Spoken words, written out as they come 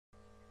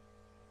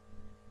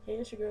Hey,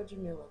 it's your girl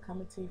Jamila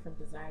coming to you from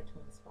Desire to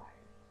Inspire.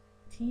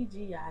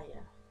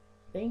 TGIF.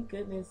 Thank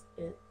goodness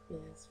it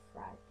is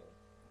Friday.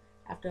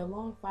 After a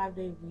long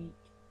 5-day week,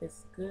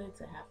 it's good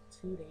to have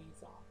 2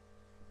 days off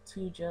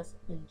to just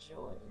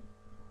enjoy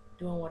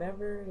doing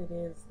whatever it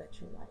is that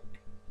you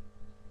like.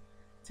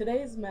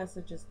 Today's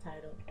message is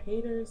titled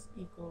Haters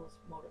Equals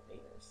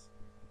Motivators.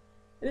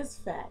 It is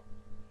fact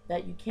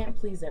that you can't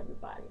please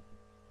everybody.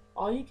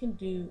 All you can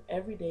do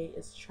every day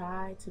is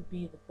try to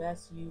be the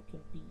best you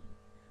can be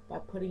by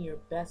putting your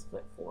best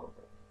foot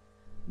forward.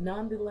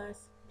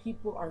 Nonetheless,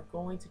 people are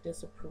going to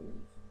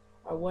disapprove,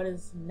 or what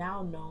is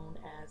now known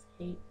as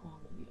hate on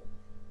you.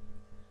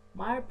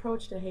 My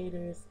approach to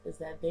haters is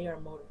that they are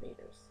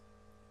motivators.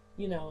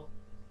 You know,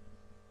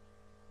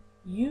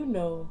 you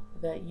know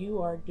that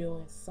you are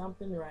doing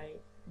something right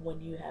when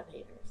you have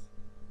haters.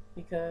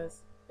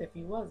 Because if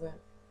you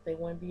wasn't, they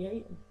wouldn't be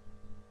hating.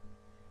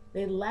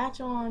 They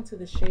latch on to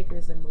the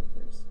shakers and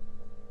movers.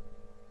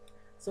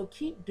 So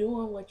keep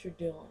doing what you're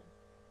doing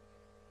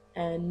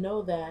and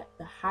know that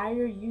the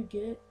higher you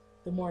get,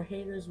 the more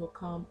haters will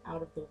come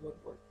out of the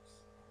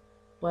woodworks.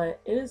 But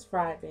it is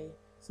Friday,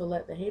 so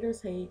let the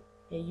haters hate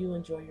and you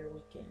enjoy your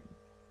weekend.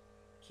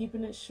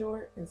 Keeping it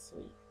short and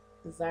sweet.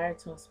 Desire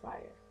to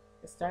inspire.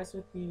 It starts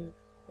with you,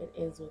 it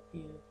ends with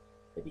you,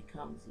 it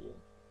becomes you.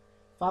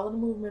 Follow the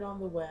movement on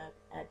the web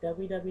at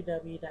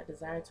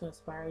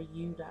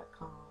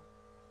www.desiretoinspireyou.com,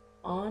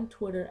 on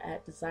Twitter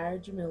at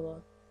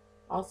DesireJamila,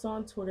 also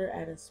on Twitter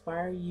at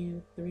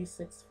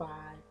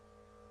InspireYou365,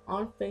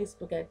 on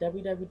Facebook at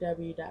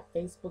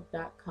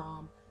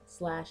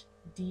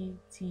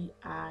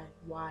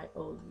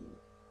www.facebook.com/DTIYOU.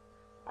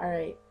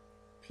 Alright,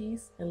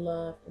 peace and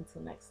love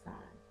until next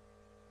time.